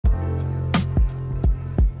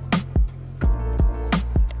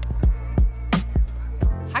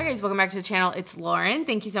Hi guys, welcome back to the channel. It's Lauren.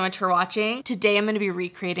 Thank you so much for watching. Today I'm going to be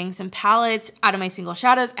recreating some palettes out of my single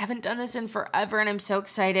shadows. I haven't done this in forever and I'm so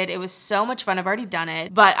excited. It was so much fun. I've already done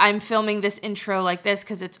it, but I'm filming this intro like this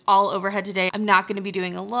because it's all overhead today. I'm not going to be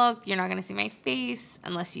doing a look. You're not going to see my face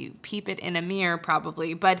unless you peep it in a mirror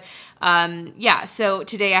probably. But yeah, so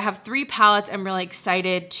today I have 3 palettes I'm really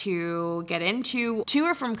excited to get into. 2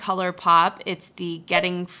 are from ColourPop. It's the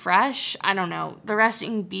Gettin Fresh, I don't know, the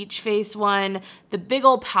Resting Beach Face one, the big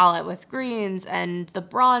old palette with greens and the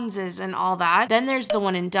bronzes and all that. Then there's the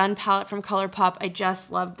One and Done palette from ColourPop. I just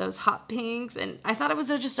loved those hot pinks and I thought it was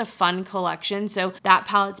just a fun collection. So that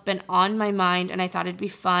palette's been on my mind and I thought it'd be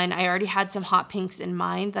fun. I already had some hot pinks in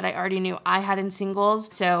mind that I already knew I had in singles.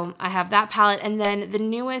 So I have that palette and then the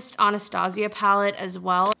newest Anastasia palette as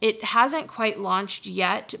well. It hasn't quite launched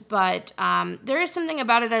yet, but there is something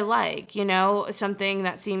about it I like, you know, something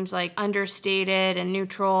that seems like understated and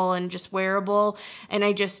neutral and just wearable. And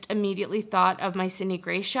I just immediately thought of my Sydney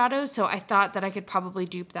Grace shadows, so I thought that I could probably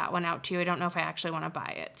dupe that one out too. I don't know if I actually want to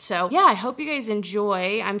buy it. So yeah, I hope you guys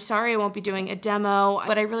enjoy. I'm sorry I won't be doing a demo,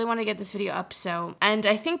 but I really want to get this video up. And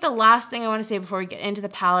I think the last thing I want to say before we get into the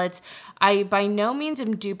palettes, I by no means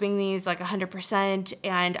am duping these like 100%,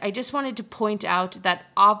 and I just wanted to point out that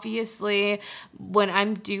obviously when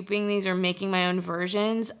I'm duping these or making my own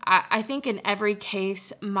versions, I think in every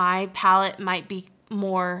case my palette might be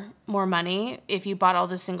more money if you bought all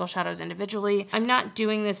the single shadows individually. I'm not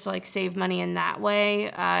doing this to like save money in that way.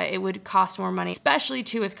 It would cost more money, especially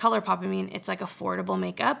too with ColourPop. I mean, it's like affordable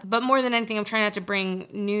makeup, but more than anything, I'm trying not to bring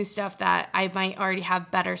new stuff that I might already have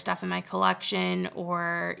better stuff in my collection,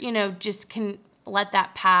 or, you know, just can let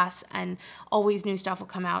that pass and always new stuff will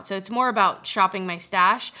come out. So it's more about shopping my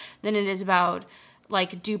stash than it is about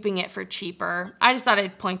like duping it for cheaper. I just thought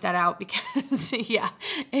I'd point that out because yeah,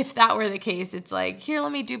 if that were the case, it's like, here,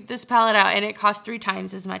 let me dupe this palette out and it cost 3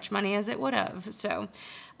 times as much money as it would have. So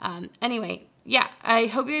anyway, yeah, I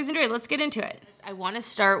hope you guys enjoyed. Let's get into it. I want to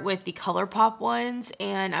start with the ColourPop ones,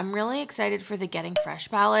 and I'm really excited for the Gettin Fresh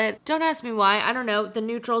palette. Don't ask me why, I don't know. The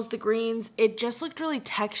neutrals, the greens, it just looked really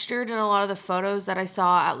textured in a lot of the photos that I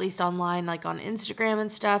saw, at least online, like on Instagram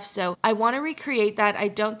and stuff. So I want to recreate that. I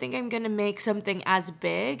don't think I'm going to make something as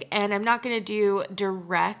big, and I'm not going to do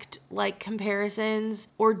direct like comparisons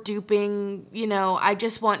or duping, you know. I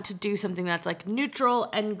just want to do something that's like neutral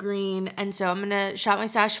and green, and so I'm going to shop my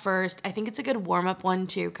stash first. I think it's a good warm-up one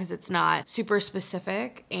too because it's not super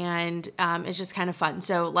specific and it's just kind of fun.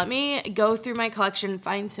 So let me go through my collection,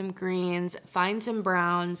 find some greens, find some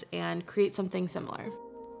browns, and create something similar.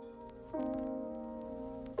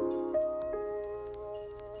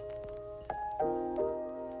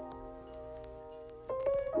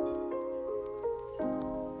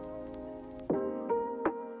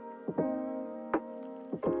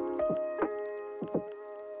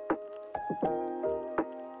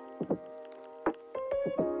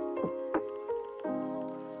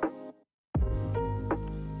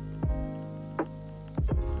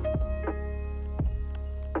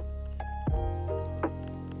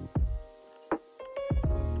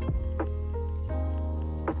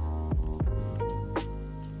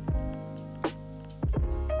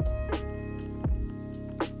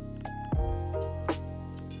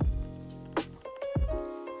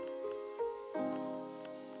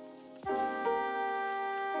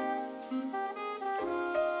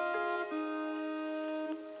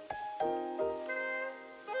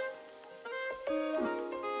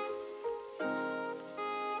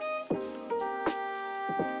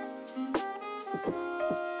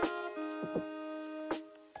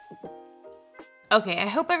 Okay, I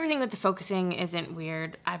hope everything with the focusing isn't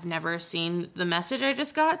weird. I've never seen the message I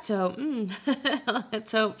just got, so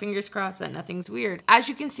let's hope, fingers crossed, that nothing's weird. As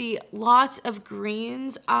you can see, lots of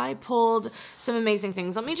greens. I pulled some amazing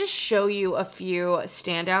things. Let me just show you a few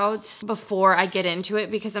standouts before I get into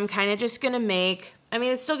it, because I'm kind of just gonna make, I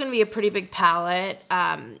mean, it's still gonna be a pretty big palette,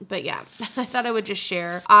 but yeah, I thought I would just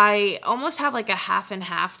share. I almost have like a half and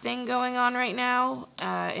half thing going on right now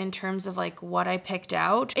in terms of like what I picked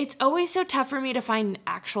out. It's always so tough for me to find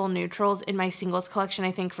actual neutrals in my singles collection.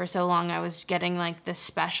 I think for so long I was getting like the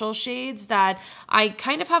special shades that I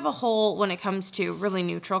kind of have a hole when it comes to really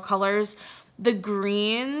neutral colors. The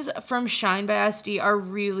greens from Shine by SD are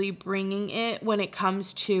really bringing it when it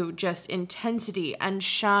comes to just intensity and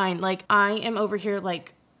shine. Like, I am over here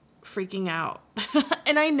like freaking out.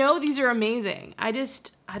 And I know these are amazing. I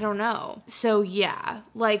don't know. So yeah,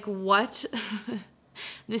 like what?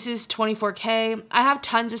 This is 24K. I have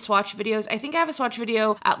tons of swatch videos. I think I have a swatch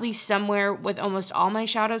video at least somewhere with almost all my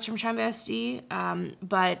shadows from Shine by SD.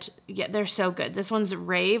 But yeah, they're so good. This one's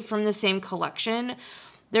Rave from the same collection.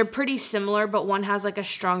 They're pretty similar, but one has like a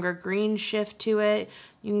stronger green shift to it.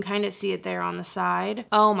 You can kind of see it there on the side.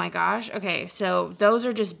 Oh my gosh. Okay, so those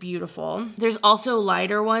are just beautiful. There's also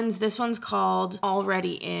lighter ones. This one's called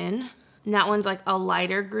Already In. And that one's like a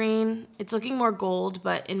lighter green. It's looking more gold,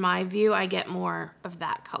 but in my view, I get more of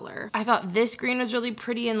that color. I thought this green was really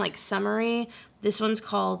pretty and like summery. This one's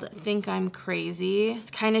called Think I'm Crazy. It's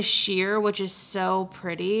kind of sheer, which is so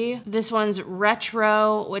pretty. This one's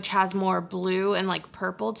Retro, which has more blue and like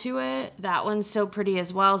purple to it. That one's so pretty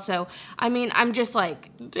as well. So, I mean, I'm just like,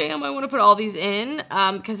 damn, I want to put all these in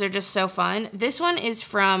because they're just so fun. This one is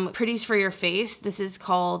from Pretties for Your Face. This is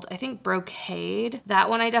called, I think, Brocade. That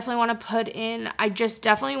one I definitely want to put in. I just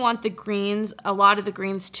definitely want the greens, a lot of the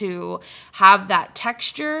greens to have that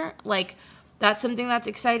texture, like, that's something that's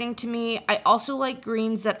exciting to me. I also like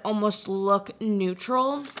greens that almost look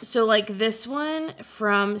neutral. So like this one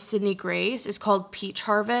from Sydney Grace is called Peach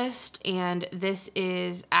Harvest. And this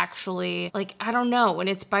is actually like, I don't know, when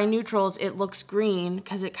it's by neutrals, it looks green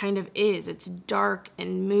because it kind of is. It's dark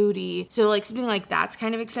and moody. So like something like that's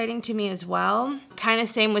kind of exciting to me as well. Kind of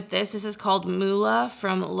same with this. This is called Moolah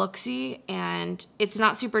from Looxi, and it's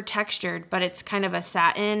not super textured, but it's kind of a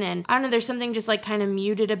satin. And I don't know, there's something just like kind of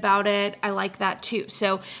muted about it. I like that too.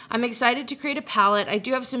 So I'm excited to create a palette. I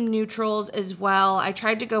do have some neutrals as well. I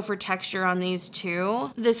tried to go for texture on these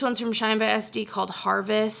too. This one's from Shine by SD called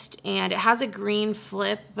Harvest, and it has a green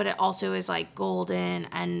flip, but it also is like golden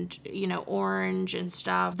and, you know, orange and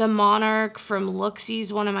stuff. The Monarch from Looxi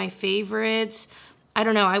is one of my favorites. I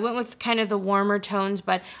don't know, I went with kind of the warmer tones,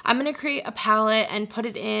 but I'm gonna create a palette and put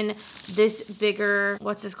it in this bigger,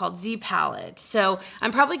 what's this called, Z palette. So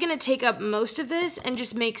I'm probably gonna take up most of this and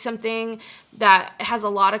just make something that has a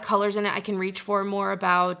lot of colors in it. I can reach for more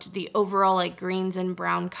about the overall like greens and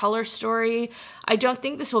brown color story. I don't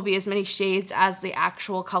think this will be as many shades as the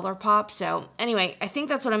actual ColourPop. So anyway, I think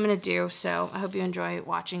that's what I'm gonna do. So I hope you enjoy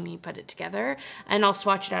watching me put it together, and I'll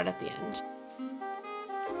swatch it out at the end.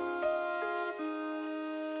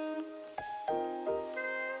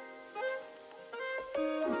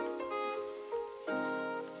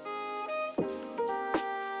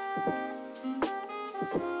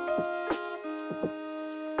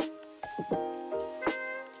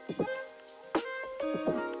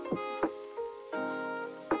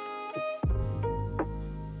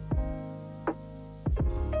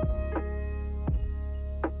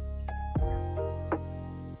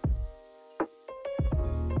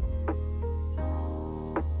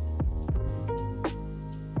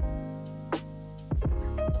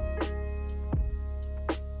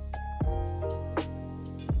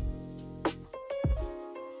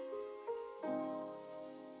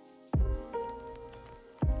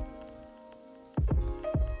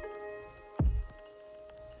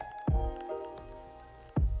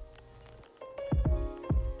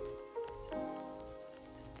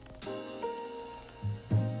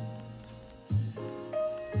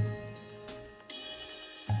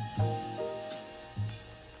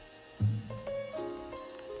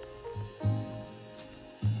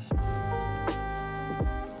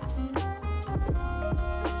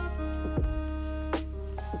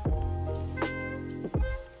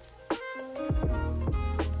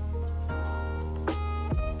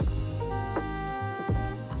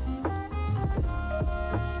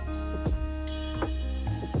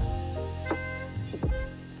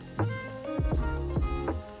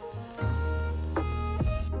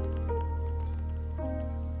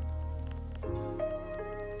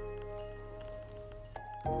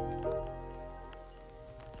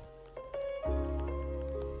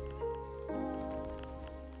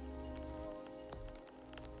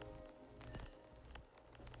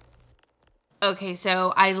 Okay,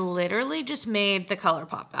 so I literally just made the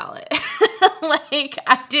ColourPop palette. Like,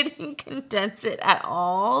 I didn't condense it at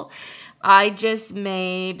all. I just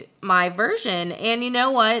made my version. And you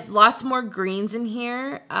know what? Lots more greens in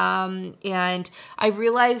here. And I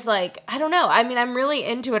realized, like, I don't know. I mean, I'm really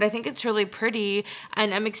into it. I think it's really pretty.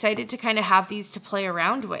 And I'm excited to kind of have these to play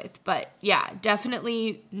around with. But yeah,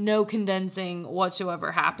 definitely no condensing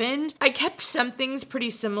whatsoever happened. I kept some things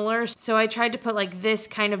pretty similar. So I tried to put like this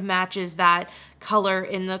kind of matches that color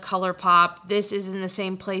in the ColourPop. This is in the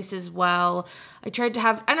same place as well. I tried to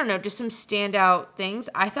have, I don't know, just some standout things,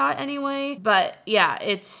 I thought anyway. But yeah,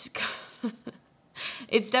 it's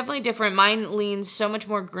it's definitely different. Mine leans so much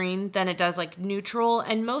more green than it does like neutral,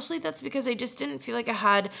 and mostly that's because I just didn't feel like I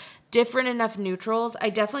had different enough neutrals. I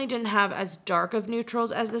definitely didn't have as dark of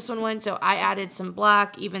neutrals as this one went, so I added some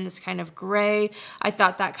black, even this kind of gray. I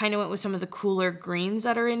thought that kind of went with some of the cooler greens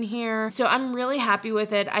that are in here. So I'm really happy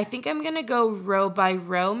with it. I think I'm gonna go row by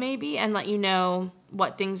row maybe and let you know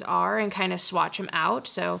what things are and kind of swatch them out.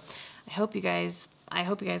 So I hope you guys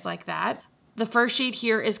like that. The first shade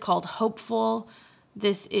here is called Hopeful.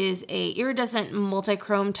 This is a iridescent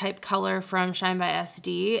multi-chrome type color from Shine by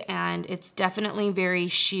SD, and it's definitely very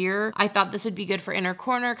sheer. I thought this would be good for inner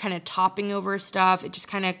corner, kind of topping over stuff. It just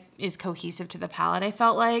kind of is cohesive to the palette, I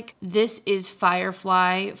felt like. This is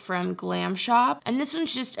Firefly from Glam Shop, and this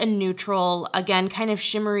one's just a neutral, again, kind of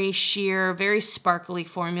shimmery, sheer, very sparkly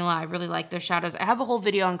formula. I really like those shadows. I have a whole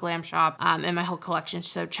video on Glam Shop and my whole collection,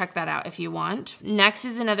 so check that out if you want. Next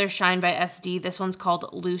is another Shine by SD. This one's called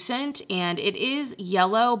Lucent, and it is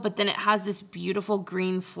yellow, but then it has this beautiful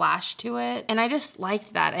green flash to it, and I just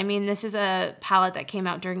liked that. I mean, this is a palette that came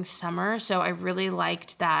out during summer, so I really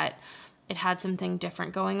liked that it had something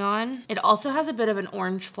different going on. It also has a bit of an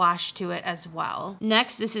orange flash to it as well.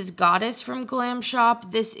 Next, this is Goddess from Glam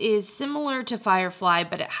Shop. This is similar to Firefly,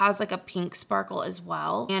 but it has like a pink sparkle as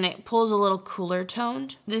well, and it pulls a little cooler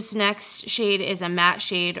toned. This next shade is a matte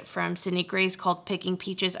shade from Sydney Grace called Picking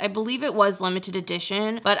Peaches. I believe it was limited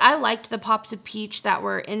edition, but I liked the pops of peach that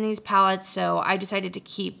were in these palettes, so I decided to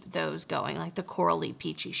keep those going, like the corally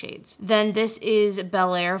peachy shades. Then this is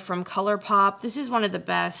Bel Air from ColourPop. This is one of the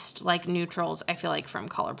best like neutrals, I feel like, from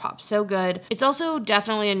ColourPop. So good. It's also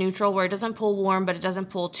definitely a neutral where it doesn't pull warm, but it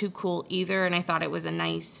doesn't pull too cool either, and I thought it was a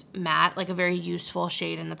nice matte, like a very useful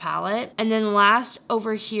shade in the palette. And then last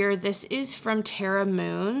over here, this is from Terra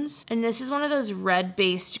Moons, and this is one of those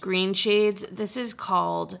red-based green shades. This is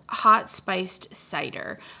called Hot Spiced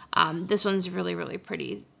Cider. This one's really, really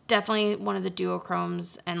pretty. Definitely one of the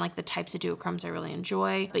duochromes and like the types of duochromes I really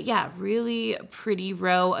enjoy. But yeah, really pretty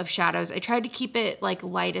row of shadows. I tried to keep it like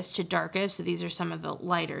lightest to darkest, so these are some of the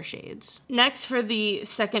lighter shades. Next, for the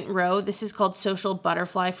second row, this is called Social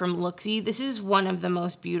Butterfly from Looxi. This is one of the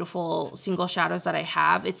most beautiful single shadows that I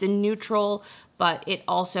have. It's a neutral, but it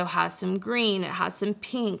also has some green, it has some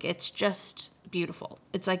pink. It's just beautiful.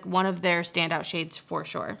 It's like one of their standout shades for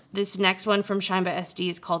sure. This next one from Shine by SD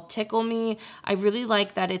is called Tickle Me. I really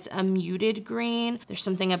like that it's a muted green. There's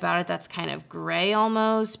something about it that's kind of gray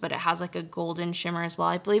almost, but it has like a golden shimmer as well.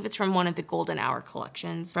 I believe it's from one of the Golden Hour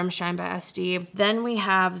collections from Shine by SD. Then we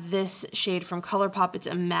have this shade from ColourPop. It's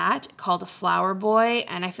a matte called Flower Boy,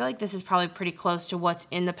 and I feel like this is probably pretty close to what's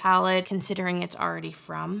in the palette considering it's already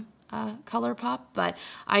from ColourPop, but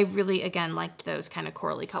I really, again, liked those kind of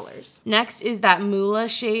corally colors. Next is that Moolah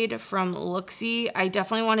shade from Looxi. I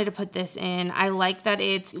definitely wanted to put this in. I like that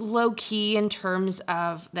it's low-key in terms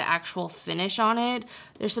of the actual finish on it.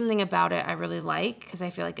 There's something about it I really like because I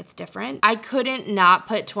feel like it's different. I couldn't not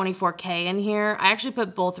put 24K in here. I actually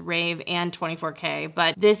put both Rave and 24K,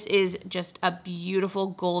 but this is just a beautiful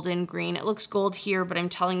golden green. It looks gold here, but I'm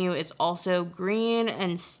telling you, it's also green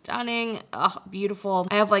and stunning. Oh, beautiful.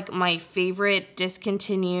 I have like my favorite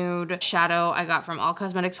discontinued shadow I got from All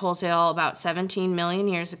Cosmetics Wholesale about 17 million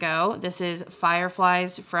years ago. This is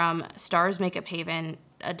Fireflies from Stars Makeup Haven,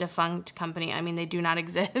 a defunct company. I mean, they do not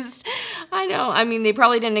exist. I know. I mean, they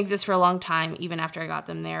probably didn't exist for a long time, even after I got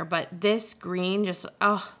them there. But this green just,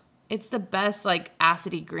 oh, it's the best like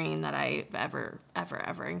acidy green that I've ever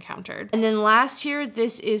encountered. And then last here,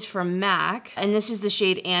 this is from MAC, and this is the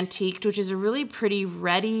shade Antiqued, which is a really pretty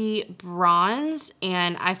reddy bronze.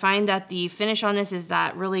 And I find that the finish on this is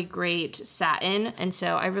that really great satin. And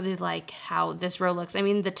so I really like how this row looks. I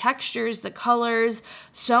mean, the textures, the colors,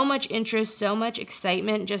 so much interest, so much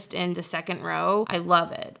excitement just in the second row. I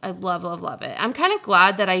love it. I love, love, love it. I'm kind of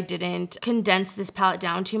glad that I didn't condense this palette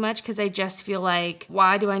down too much because I just feel like,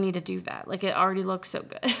 why do I need to do that? Like, it already looks so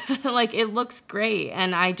good. Like, it looks great,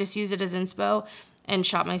 and I just used it as inspo and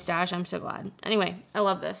shot my stash. I'm so glad. Anyway, I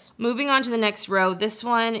love this. Moving on to the next row. This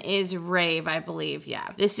one is Rave, I believe. Yeah,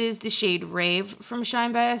 this is the shade Rave from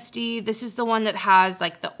Shine by SD. This is the one that has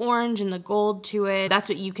like the orange and the gold to it. That's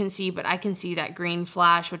what you can see, but I can see that green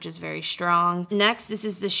flash, which is very strong. Next, this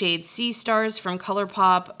is the shade Sea Stars from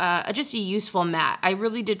ColourPop. Just a useful matte. I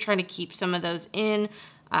really did try to keep some of those in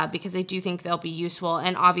because I do think they'll be useful.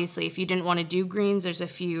 And obviously, if you didn't want to do greens, there's a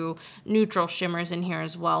few neutral shimmers in here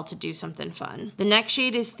as well to do something fun. The next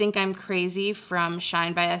shade is Think I'm Crazy from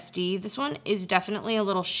Shine by SD. This one is definitely a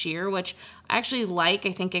little sheer, which I actually like.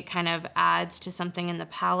 I think it kind of adds to something in the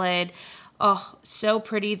palette. Oh, so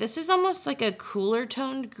pretty. This is almost like a cooler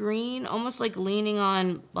toned green, almost like leaning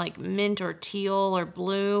on like mint or teal or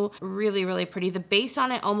blue. Really, really pretty. The base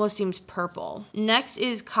on it almost seems purple. Next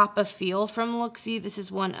is Coppa Feel from Looxi. This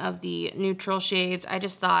is one of the neutral shades. I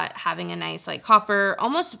just thought having a nice like copper,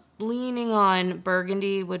 almost leaning on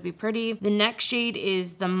burgundy would be pretty. The next shade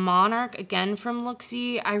is the Monarch, again from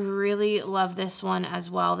Looxi. I really love this one as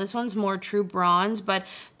well. This one's more true bronze, but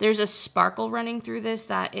there's a sparkle running through this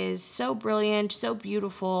that is so brilliant, so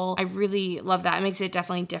beautiful. I really love that. It makes it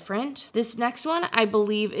definitely different. This next one I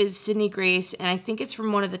believe is Sydney Grace, and I think it's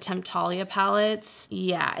from one of the Temptalia palettes.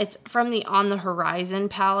 Yeah, it's from the On the Horizon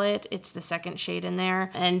palette. It's the second shade in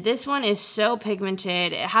there. And this one is so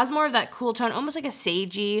pigmented. It has more of that cool tone, almost like a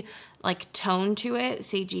sagey like tone to it,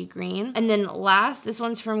 sagey green. And then last, this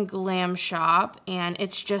one's from Glam Shop, and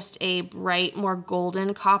it's just a bright, more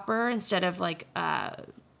golden copper instead of like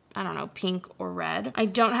I don't know, pink or red. I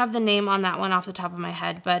don't have the name on that one off the top of my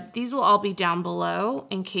head, but these will all be down below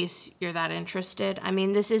in case you're that interested. I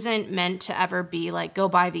mean, this isn't meant to ever be like, go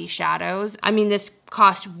buy these shadows. I mean, this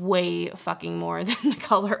cost way fucking more than the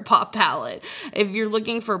ColourPop palette. If you're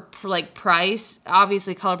looking for like price,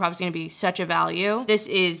 obviously ColourPop is gonna be such a value. This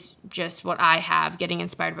is just what I have, getting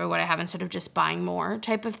inspired by what I have instead of just buying more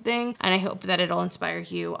type of thing. And I hope that it'll inspire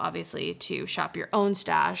you, obviously, to shop your own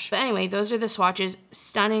stash. But anyway, those are the swatches.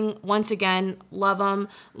 Stunning, once again, love them.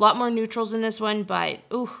 A lot more neutrals in this one, but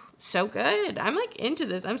ooh, so good. I'm like into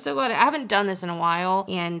this. I'm so glad. I haven't done this in a while,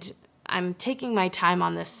 and I'm taking my time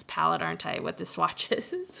on this palette, aren't I, with the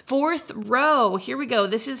swatches? Fourth row, here we go.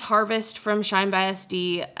 This is Harvest from Shine by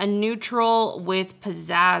SD, a neutral with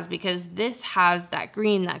pizzazz, because this has that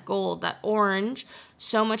green, that gold, that orange,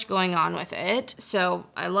 so much going on with it. So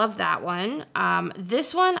I love that one.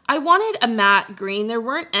 This one, I wanted a matte green. There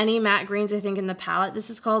weren't any matte greens, I think, in the palette. This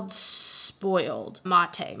is called Spoiled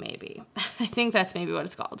Mate, maybe. I think that's maybe what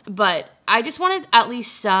it's called. But I just wanted at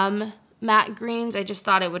least some matte greens. I just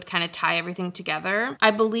thought it would kind of tie everything together.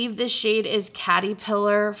 I believe this shade is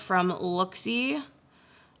Caterpillar from Looxi.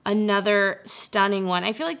 Another stunning one.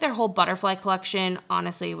 I feel like their whole butterfly collection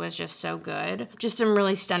honestly was just so good. Just some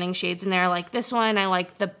really stunning shades in there. Like this one, I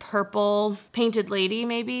like the purple Painted Lady,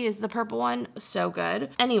 maybe is the purple one. So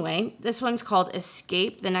good. Anyway, this one's called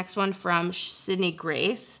Escape. The next one from Sydney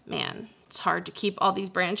Grace. Man, it's hard to keep all these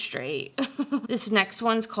brands straight. This next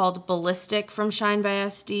one's called Ballistic from Shine by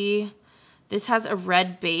SD. This has a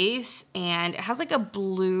red base and it has like a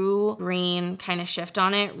blue-green kind of shift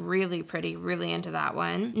on it. Really pretty, really into that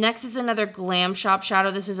one. Next is another Glam Shop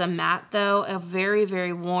shadow. This is a matte though, a very,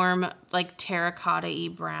 very warm, like terracotta-y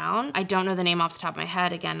brown. I don't know the name off the top of my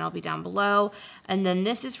head. Again, it'll be down below. And then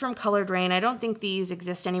this is from Colored Rain. I don't think these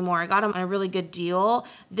exist anymore. I got them on a really good deal.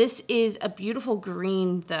 This is a beautiful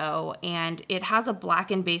green though, and it has a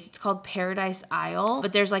blackened base. It's called Paradise Isle,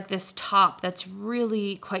 but there's like this top that's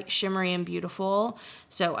really quite shimmery and beautiful.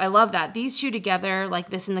 So I love that. These two together, like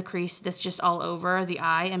this in the crease, this just all over the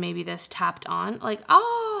eye, and maybe this tapped on, like,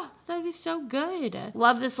 oh, that'd be so good.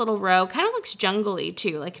 Love this little row. Kind of looks jungle-y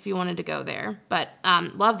too, like if you wanted to go there. But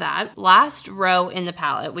love that. Last row in the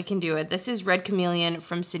palette, we can do it. This is Red Chameleon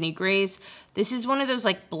from Sydney Grace. This is one of those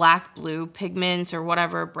like black blue pigments or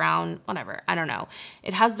whatever, brown, whatever, I don't know.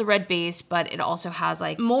 It has the red base, but it also has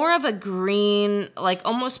like more of a green, like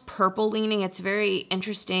almost purple leaning. It's very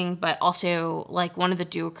interesting, but also like one of the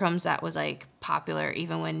duochromes that was like popular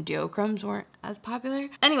even when duochromes weren't as popular.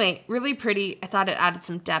 Anyway, really pretty. I thought it added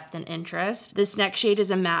some depth and interest. This next shade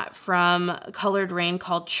is a matte from Colored Rain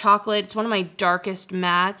called Chocolate. It's one of my darkest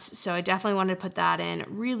mattes, so I definitely wanted to put that in.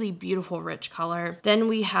 Really beautiful, rich color. Then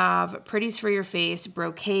we have Pretties for Your Face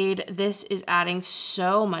Brocade. This is adding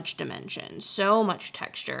so much dimension, so much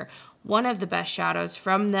texture. One of the best shadows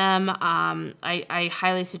from them. I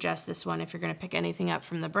highly suggest this one if you're gonna pick anything up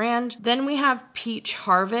from the brand. Then we have Peach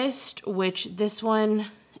Harvest, which this one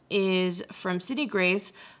is from Sydney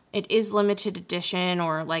Grace. It is limited edition,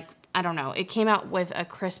 or like, I don't know. It came out with a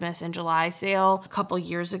Christmas and July sale a couple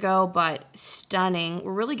years ago, but stunning.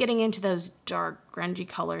 We're really getting into those dark, grungy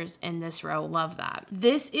colors in this row. Love that.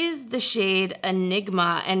 This is the shade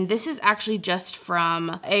Enigma, and this is actually just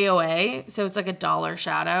from AOA, so it's like a $1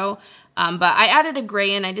 shadow. But I added a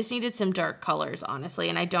gray in. I just needed some dark colors, honestly,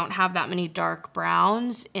 and I don't have that many dark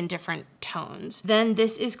browns in different tones. Then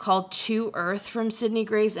this is called To Earth from Sydney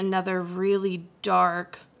Grace, another really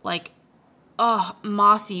dark, like, oh,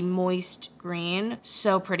 mossy, moist green.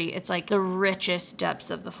 So pretty. It's like the richest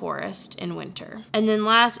depths of the forest in winter. And then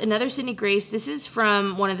last, another Sydney Grace. This is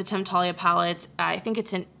from one of the Temptalia palettes. I think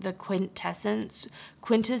it's in the Quintessence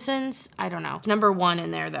Quintessence, I don't know. It's number 1 in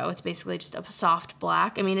there though. It's basically just a soft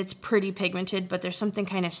black. I mean, it's pretty pigmented, but there's something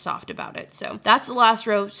kind of soft about it. So that's the last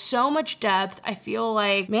row. So much depth. I feel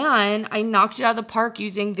like, man, I knocked it out of the park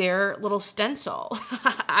using their little stencil.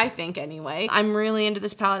 I think anyway. I'm really into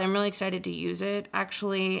this palette. I'm really excited to use it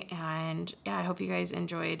actually. And yeah, I hope you guys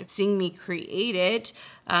enjoyed seeing me create it.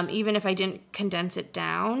 Even if I didn't condense it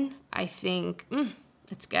down, I think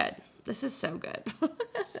it's good. This is so good.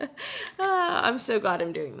 I'm so glad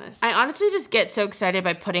I'm doing this. I honestly just get so excited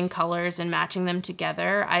by putting colors and matching them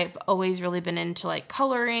together. I've always really been into like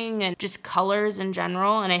coloring and just colors in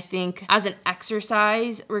general. And I think as an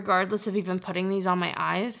exercise, regardless of even putting these on my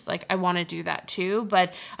eyes, like I want to do that too.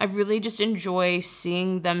 But I really just enjoy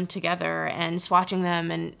seeing them together and swatching them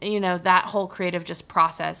and, you know, that whole creative just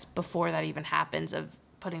process before that even happens of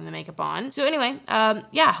putting the makeup on. So anyway,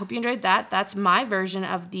 yeah, hope you enjoyed that. That's my version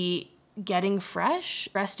of the Getting Fresh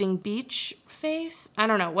Resting Beach face. I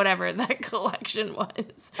don't know, whatever that collection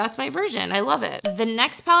was. That's my version. I love it. The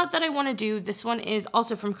next palette that I want to do, this one is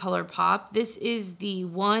also from ColourPop. This is the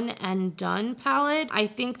One and Done palette. I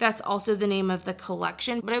think that's also the name of the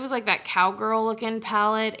collection, but it was like that cowgirl looking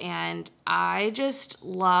palette, and I just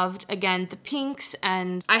loved, again, the pinks,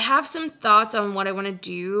 and I have some thoughts on what I want to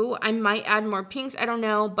do. I might add more pinks, I don't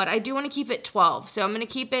know, but I do want to keep it 12. So I'm going to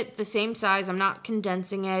keep it the same size. I'm not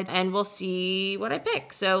condensing it, and we'll see what I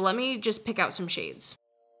pick. So let me just pick out some shades.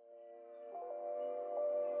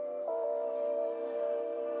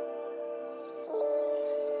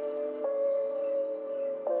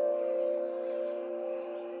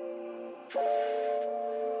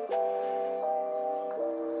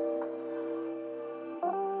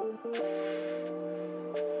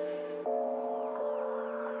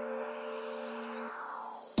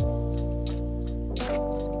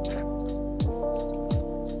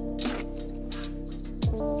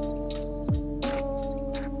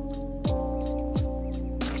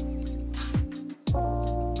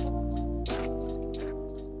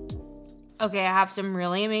 Okay, I have some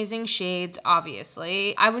really amazing shades,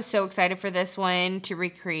 obviously. I was so excited for this one to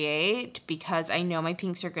recreate because I know my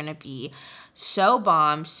pinks are gonna be so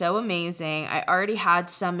bomb, so amazing. I already had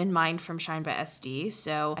some in mind from Shine by SD,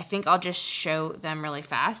 so I think I'll just show them really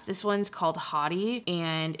fast. This one's called Hottie,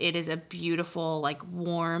 and it is a beautiful, like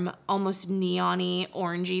warm, almost neon-y,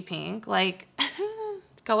 orangey pink. Like,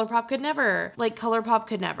 ColourPop could never. Like, ColourPop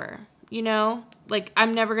could never. You know, like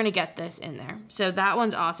I'm never gonna get this in there. So that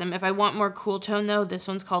one's awesome. If I want more cool tone though, this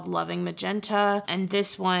one's called Loving Magenta, and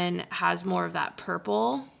this one has more of that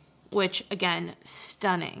purple, which again,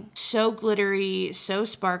 stunning. So glittery, so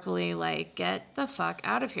sparkly, like get the fuck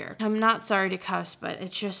out of here. I'm not sorry to cuss, but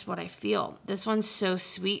it's just what I feel. This one's so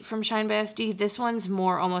sweet from Shine by SD. This one's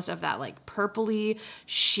more almost of that like purpley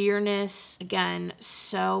sheerness. Again,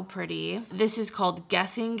 so pretty. This is called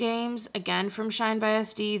Guessing Games, again from Shine by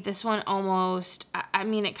SD. This one almost, I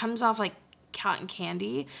mean, it comes off like cotton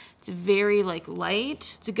candy. It's very like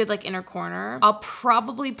light. It's a good like inner corner. I'll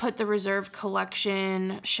probably put the Reserve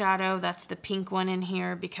Collection shadow, that's the pink one, in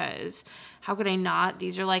here because how could I not?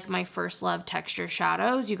 These are like my first love texture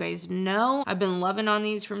shadows. You guys know I've been loving on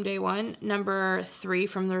these from day one. Number 3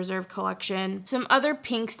 from the Reserve Collection. Some other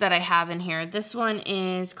pinks that I have in here. This one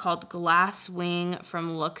is called Glass Wing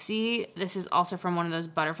from Looxi. This is also from one of those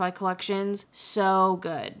butterfly collections. So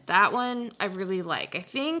good. That one I really like. I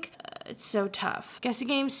think it's so tough. Guessing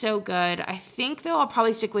Game's so good. I think though I'll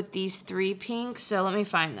probably stick with these 3 pinks. So let me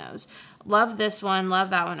find those. Love this one,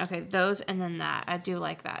 love that one. Okay, those and then that. I do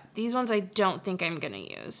like that. These ones I don't think I'm gonna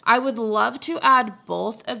use. I would love to add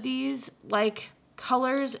both of these like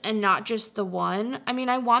colors and not just the one. I mean,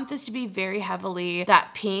 I want this to be very heavily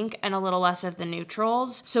that pink and a little less of the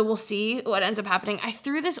neutrals. So we'll see what ends up happening. I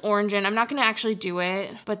threw this orange in. I'm not gonna actually do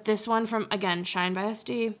it, but this one from, again, Shine by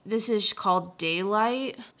SD. This is called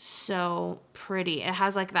Daylight. So pretty. It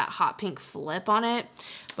has like that hot pink flip on it,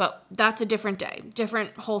 but that's a different day,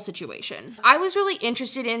 different whole situation. I was really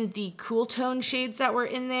interested in the cool tone shades that were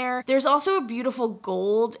in there. There's also a beautiful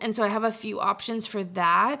gold, and so I have a few options for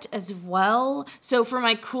that as well. So for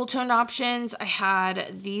my cool tone options, I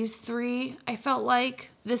had these 3, I felt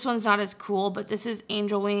like. This one's not as cool, but this is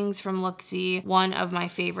Angel Wings from Looxi, one of my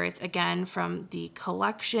favorites, again, from the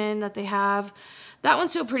collection that they have. That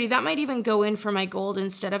one's so pretty. That might even go in for my gold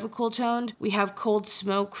instead of a cool toned. We have Cold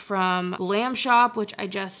Smoke from Glam Shop, which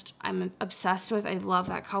I'm obsessed with. I love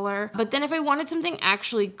that color. But then if I wanted something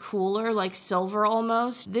actually cooler, like silver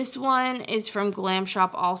almost, this one is from Glam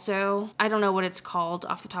Shop also. I don't know what it's called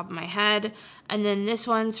off the top of my head. And then this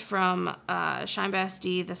one's from Shine by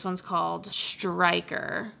SD. This one's called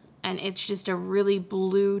Striker. and it's just a really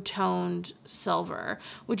blue toned silver,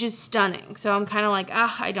 which is stunning. So I'm kind of like,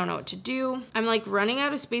 I don't know what to do. I'm like running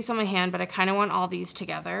out of space on my hand, but I kind of want all these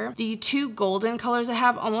together. The two golden colors I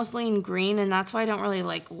have almost lean green, and that's why I don't really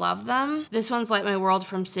like love them. This one's Light My World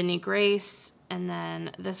from Sydney Grace. And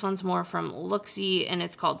then this one's more from Looxi, and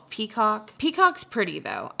it's called Peacock. Peacock's pretty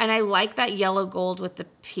though. And I like that yellow gold with the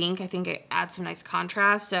pink. I think it adds some nice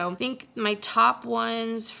contrast. So I think my top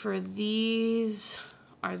ones for these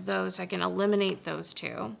are those. I can eliminate those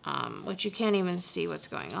two, which you can't even see what's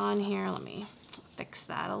going on here. Let me fix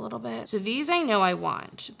that a little bit. So these I know I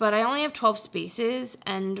want, but I only have 12 spaces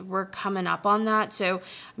and we're coming up on that. So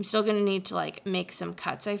I'm still gonna need to like make some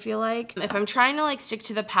cuts, I feel like. If I'm trying to like stick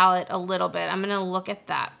to the palette a little bit, I'm gonna look at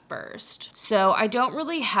that first. So I don't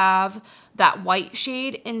really have that white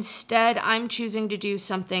shade. Instead, I'm choosing to do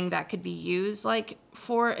something that could be used like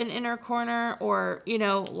for an inner corner or, you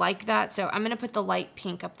know, like that. So I'm gonna put the light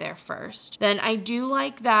pink up there first. Then I do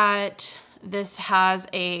like that this has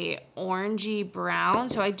a orangey brown.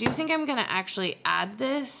 So I do think I'm gonna actually add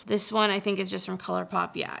this. This one I think is just from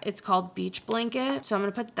ColourPop. Yeah, it's called Beach Blanket. So I'm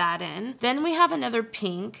gonna put that in. Then we have another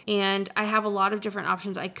pink, and I have a lot of different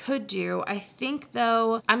options I could do. I think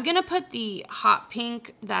though, I'm gonna put the hot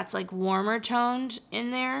pink that's like warmer toned in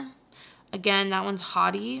there. Again, that one's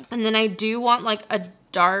hottie. And then I do want like a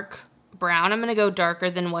dark brown. I'm gonna go darker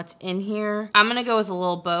than what's in here. I'm gonna go with a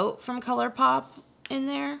little boat from ColourPop in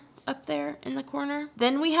there, up there in the corner.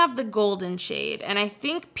 Then we have the golden shade, and I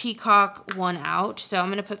think Peacock won out, so I'm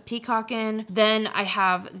gonna put Peacock in. Then I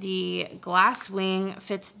have the Glass Wing,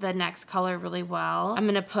 fits the next color really well. I'm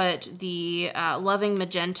gonna put the Loving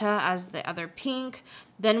Magenta as the other pink.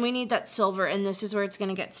 Then we need that silver, and this is where it's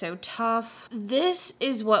gonna get so tough. This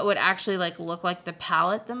is what would actually like look like the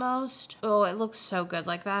palette the most. Oh, it looks so good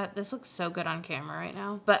like that. This looks so good on camera right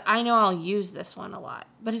now. But I know I'll use this one a lot,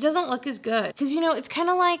 but it doesn't look as good. Cause you know, it's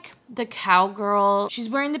kind of like the cowgirl. She's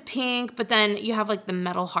wearing the pink, but then you have like the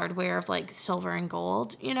metal hardware of like silver and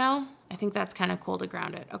gold, you know? I think that's kind of cool to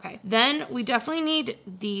ground it. Okay, then we definitely need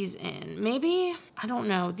these in. Maybe, I don't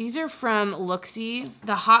know. These are from Looxi.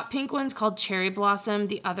 The hot pink one's called Cherry Blossom.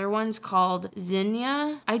 The other one's called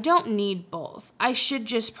Zinnia. I don't need both. I should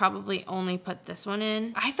just probably only put this one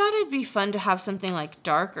in. I thought it'd be fun to have something like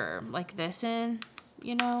darker, like this in,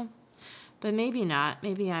 you know? But maybe not,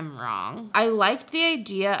 maybe I'm wrong. I liked the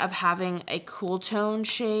idea of having a cool tone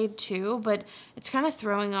shade too, but it's kind of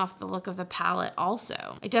throwing off the look of the palette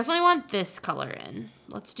also. I definitely want this color in.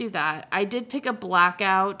 Let's do that. I did pick a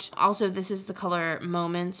blackout. Also, this is the color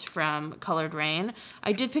Moments from Colored Rain.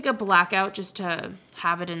 I did pick a blackout just to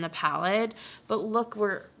have it in the palette, but look,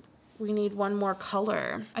 we need one more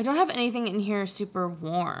color. I don't have anything in here super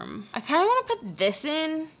warm. I kind of want to put this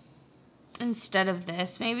in instead of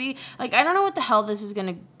this, maybe. Like, I don't know what the hell this is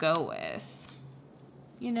gonna go with,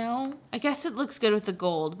 you know? I guess it looks good with the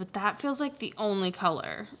gold, but that feels like the only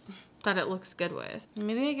color that it looks good with.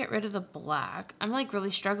 Maybe I get rid of the black. I'm like really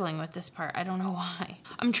struggling with this part. I don't know why.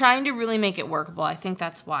 I'm trying to really make it workable. I think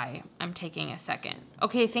that's why I'm taking a second.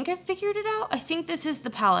 Okay, I think I figured it out. I think this is the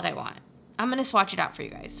palette I want. I'm gonna swatch it out for you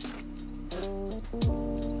guys.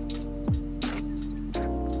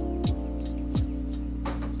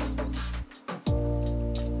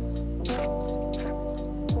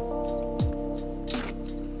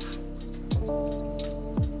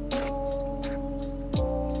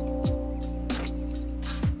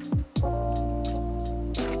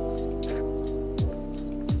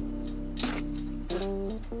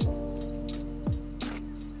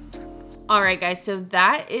 All right, guys, so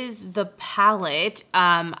that is the palette.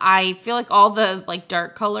 I feel like all the like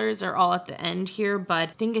dark colors are all at the end here, but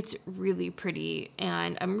I think it's really pretty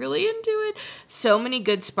and I'm really into it. So many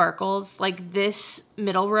good sparkles, like this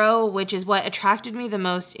middle row, which is what attracted me the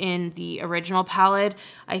most in the original palette.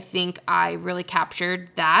 I think I really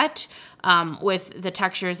captured that with the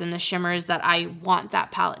textures and the shimmers that I want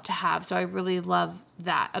that palette to have. So I really love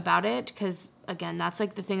that about it because, again, that's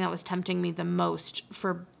like the thing that was tempting me the most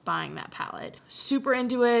for buying that palette. Super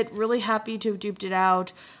into it, really happy to have duped it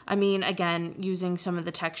out. I mean, again, using some of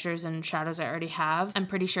the textures and shadows I already have, I'm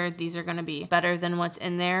pretty sure these are gonna be better than what's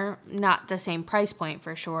in there. Not the same price point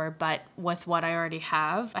for sure, but with what I already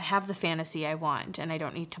have, I have the fantasy I want and I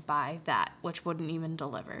don't need to buy that, which wouldn't even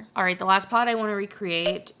deliver. All right, the last palette I wanna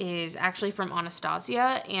recreate is actually from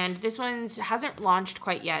Anastasia, and this one hasn't launched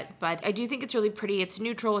quite yet, but I do think it's really pretty. It's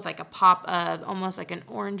neutral with like a pop of almost like an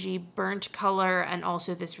orangey burnt color and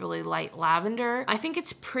also this really light lavender. I think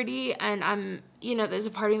it's pretty, and I'm, you know, there's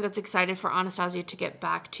a part of me that's excited for Anastasia to get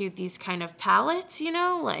back to these kind of palettes, you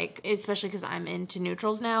know, like, especially because I'm into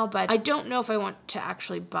neutrals now, but I don't know if I want to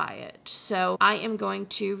actually buy it. So I am going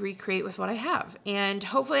to recreate with what I have, and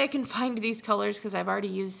hopefully I can find these colors because I've already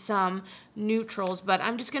used some neutrals, but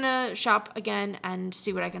I'm just gonna shop again and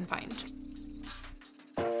see what I can find.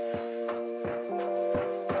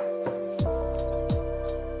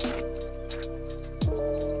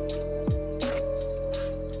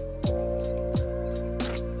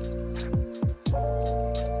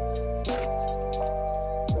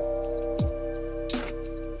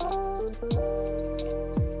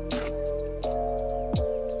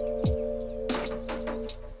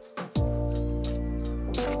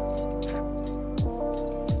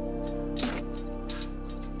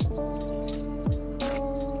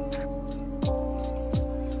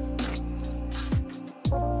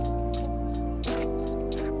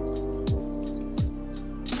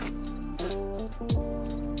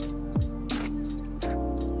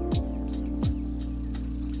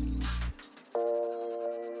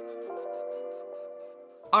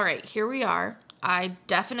 All right, here we are. I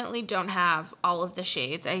definitely don't have all of the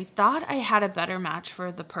shades. I thought I had a better match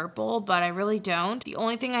for the purple, but I really don't. The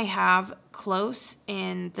only thing I have close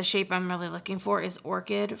in the shape I'm really looking for is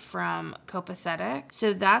Orchid from Copacetic.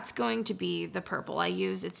 So that's going to be the purple I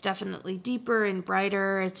use. It's definitely deeper and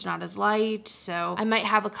brighter. It's not as light. So I might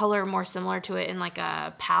have a color more similar to it in like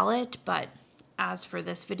a palette, but as for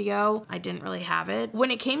this video, I didn't really have it. When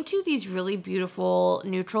it came to these really beautiful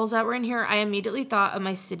neutrals that were in here, I immediately thought of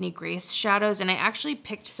my Sydney Grace shadows, and I actually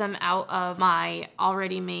picked some out of my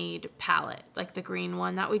already made palette, like the green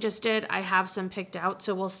one that we just did. I have some picked out,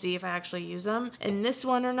 so we'll see if I actually use them in this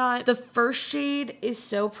one or not. The first shade is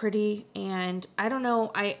so pretty, and I don't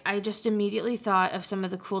know, I just immediately thought of some of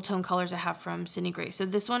the cool tone colors I have from Sydney Grace. So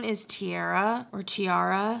this one is Terra or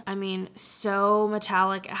Tiara. I mean, so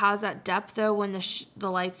metallic. It has that depth though when the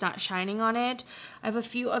light's not shining on it. I have a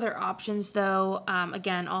few other options though,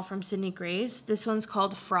 again, all from Sydney Grace. This one's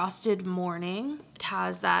called Frosted Morning. It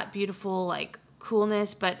has that beautiful like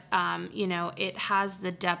coolness, but you know, it has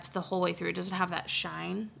the depth the whole way through. It doesn't have that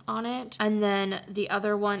shine on it. And then the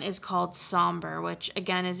other one is called Somber, which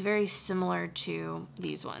again is very similar to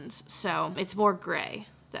these ones. So it's more gray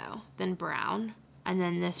though than brown. And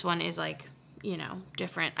then this one is like, you know,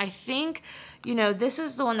 different. I think, you know, this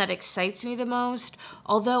is the one that excites me the most,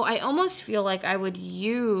 although I almost feel like I would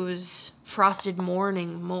use Frosted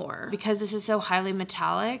Morning more because this is so highly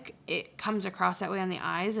metallic. It comes across that way on the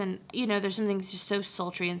eyes, and you know, there's something just so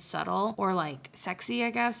sultry and subtle, or like sexy,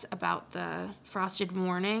 I guess, about the Frosted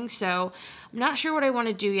Morning. So I'm not sure what I want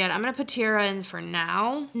to do yet. I'm gonna put Terra in for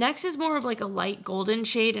now. Next is more of like a light golden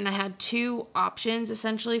shade, and I had two options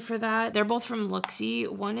essentially for that. They're both from Looxi.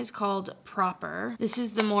 One is called Proper. This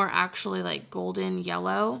is the more actually like golden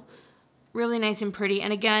yellow. Really nice and pretty,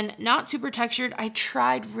 and again, not super textured. I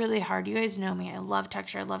tried really hard. You guys know me, I love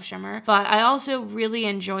texture, I love shimmer, but I also really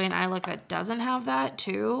enjoy an eye look that doesn't have that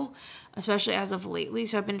too, especially as of lately.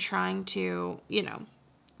 So I've been trying to, you know,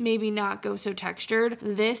 maybe not go so textured.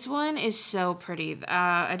 This one is so pretty.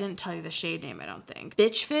 I didn't tell you the shade name, I don't think.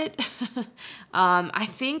 Bitch Fit. I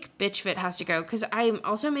think Bitch Fit has to go because I'm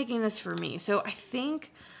also making this for me. So I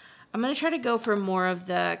think I'm gonna try to go for more of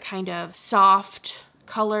the kind of soft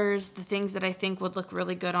colors, the things that I think would look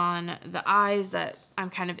really good on the eyes that I'm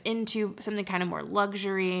kind of into, something kind of more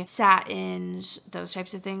luxury, satins, those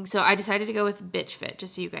types of things. So I decided to go with Bitch Fit,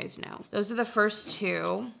 just so you guys know. Those are the first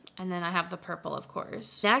two. And then I have the purple, of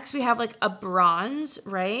course. Next, we have like a bronze,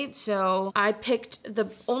 right? So I picked,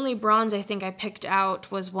 the only bronze I think I picked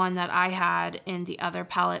out was one that I had in the other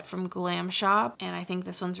palette from Glam Shop. And I think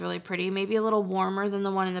this one's really pretty. Maybe a little warmer than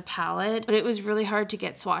the one in the palette, but it was really hard to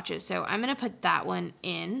get swatches. So I'm gonna put that one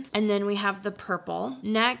in. And then we have the purple.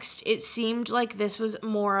 Next, it seemed like this was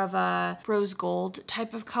more of a rose gold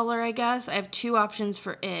type of color, I guess. I have two options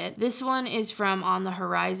for it. This one is from On the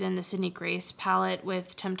Horizon, the Sydney Grace palette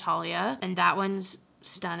with Temptalia, and that one's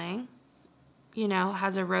stunning. You know,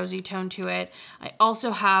 has a rosy tone to it. I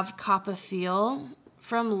also have Coppa Feel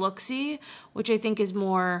from Looxi, which I think is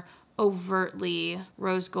more overtly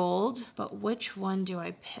rose gold, but which one do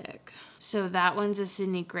I pick? So that one's a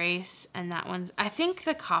Sydney Grace, and that one's, I think,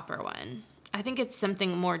 the copper one. I think it's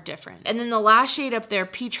something more different. And then the last shade up there,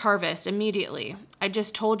 Peach Harvest, immediately. I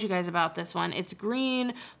just told you guys about this one. It's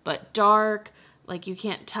green, but dark. Like you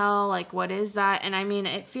can't tell, like what is that? And I mean,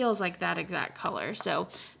 it feels like that exact color. So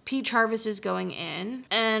Peach Harvest is going in.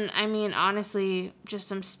 And I mean, honestly, just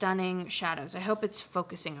some stunning shadows. I hope it's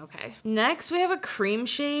focusing okay. Next, we have a cream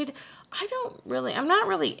shade. I'm not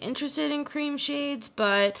really interested in cream shades,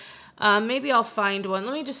 but maybe I'll find one.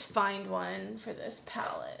 Let me just find one for this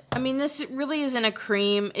palette. I mean, this really isn't a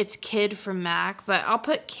cream. It's Kid from MAC, but I'll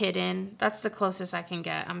put Kid in. That's the closest I can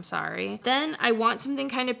get. I'm sorry. Then I want something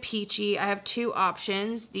kind of peachy. I have two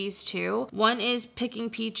options, these two. One is Picking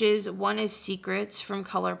Peaches. One is Secrets from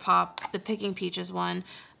ColourPop. The Picking Peaches one,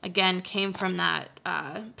 again, came from that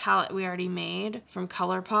palette we already made from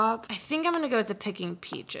ColourPop. I think I'm gonna go with the Picking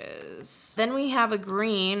Peaches. Then we have a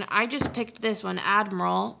green. I just picked this one,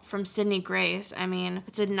 Admiral from Sydney Grace. I mean,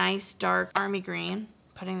 it's a nice dark army green.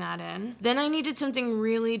 Putting that in. Then I needed something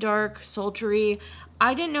really dark, sultry.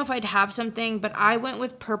 I didn't know if I'd have something, but I went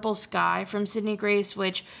with Purple Sky from Sydney Grace,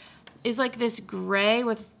 which is like this gray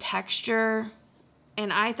with texture.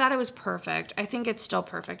 And I thought it was perfect. I think it's still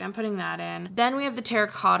perfect. I'm putting that in. Then we have the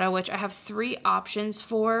Terracotta, which I have 3 options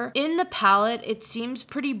for. In the palette, it seems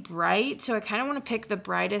pretty bright, so I kind of want to pick the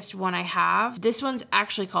brightest one I have. This one's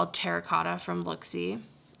actually called Terracotta from Looxi.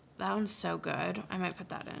 That one's so good. I might put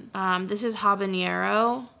that in. This is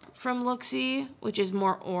Habanero from Looxi, which is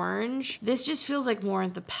more orange. This just feels like more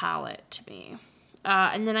of the palette to me.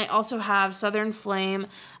 And then I also have Southern Flame.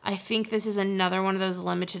 I think this is another one of those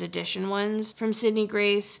limited edition ones from Sydney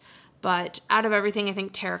Grace, but out of everything, I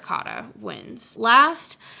think Terracotta wins.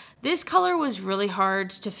 Last, this color was really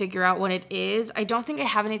hard to figure out what it is. I don't think I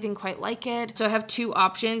have anything quite like it. So I have 2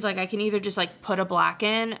 options. Like I can either just like put a black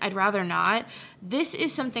in. I'd rather not. This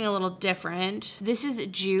is something a little different. This is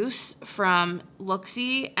Juice from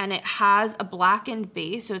Looxi, and it has a blackened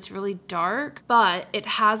base, so it's really dark, but it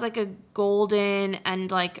has like a golden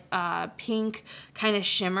and like a pink kind of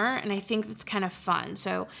shimmer, and I think that's kind of fun.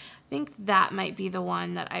 So I think that might be the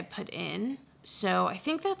one that I put in. So I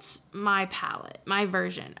think that's my palette, my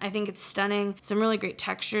version. I think it's stunning. Some really great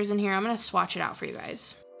textures in here. I'm gonna swatch it out for you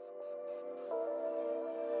guys.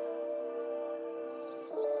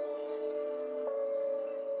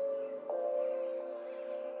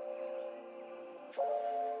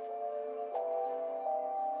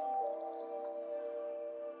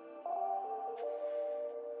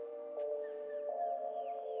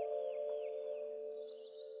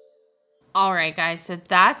 All right, guys, so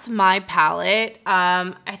that's my palette.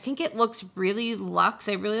 I think it looks really luxe.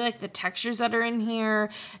 I really like the textures that are in here.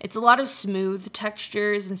 It's a lot of smooth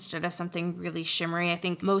textures instead of something really shimmery. I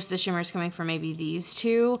think most of the shimmer is coming from maybe these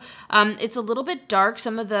two. It's a little bit dark.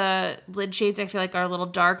 Some of the lid shades I feel like are a little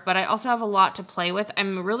dark, but I also have a lot to play with.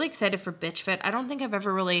 I'm really excited for Bitch Fit. I don't think I've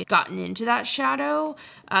ever really gotten into that shadow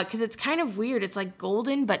because it's kind of weird. It's like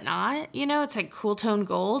golden, but not, you know, it's like cool tone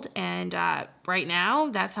gold. And right now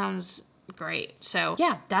that sounds great. So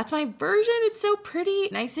yeah, that's my version. It's so pretty,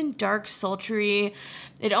 nice and dark, sultry.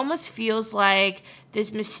 It almost feels like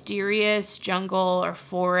this mysterious jungle or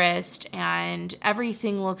forest, and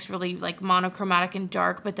everything looks really like monochromatic and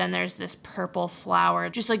dark, but then there's this purple flower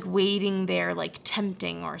just like waiting there, like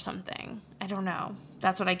tempting or something. I don't know.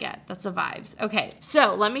 That's what I get. That's the vibes. Okay,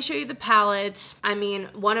 so let me show you the palettes. I mean,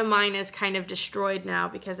 one of mine is kind of destroyed now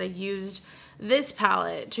because I used this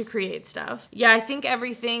palette to create stuff. Yeah, I think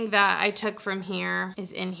everything that I took from here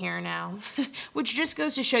is in here now, which just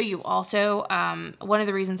goes to show you also, one of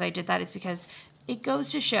the reasons I did that is because it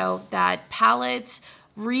goes to show that palettes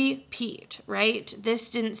repeat, right? This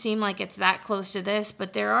didn't seem like it's that close to this,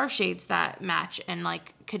 but there are shades that match and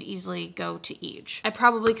like could easily go to each. I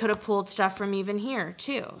probably could have pulled stuff from even here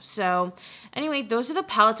too. So anyway, those are the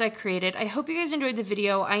palettes I created. I hope you guys enjoyed the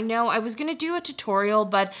video. I know I was gonna do a tutorial,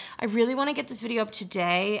 but I really wanna get this video up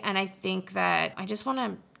today, and I think that I just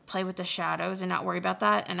wanna play with the shadows and not worry about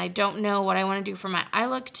that. And I don't know what I want to do for my eye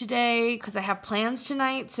look today because I have plans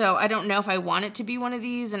tonight. So I don't know if I want it to be one of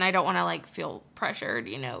these, and I don't want to like feel pressured,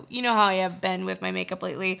 you know how I have been with my makeup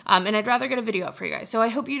lately. And I'd rather get a video up for you guys. So I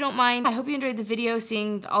hope you don't mind. I hope you enjoyed the video,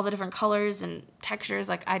 seeing all the different colors and textures.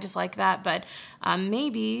 Like I just like that. But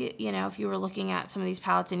maybe, you know, if you were looking at some of these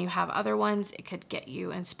palettes and you have other ones, it could get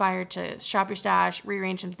you inspired to shop your stash,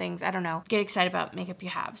 rearrange some things. I don't know. Get excited about makeup you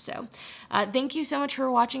have. So thank you so much for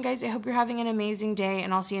watching, guys. I hope you're having an amazing day,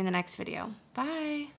 and I'll see you in the next video. Bye.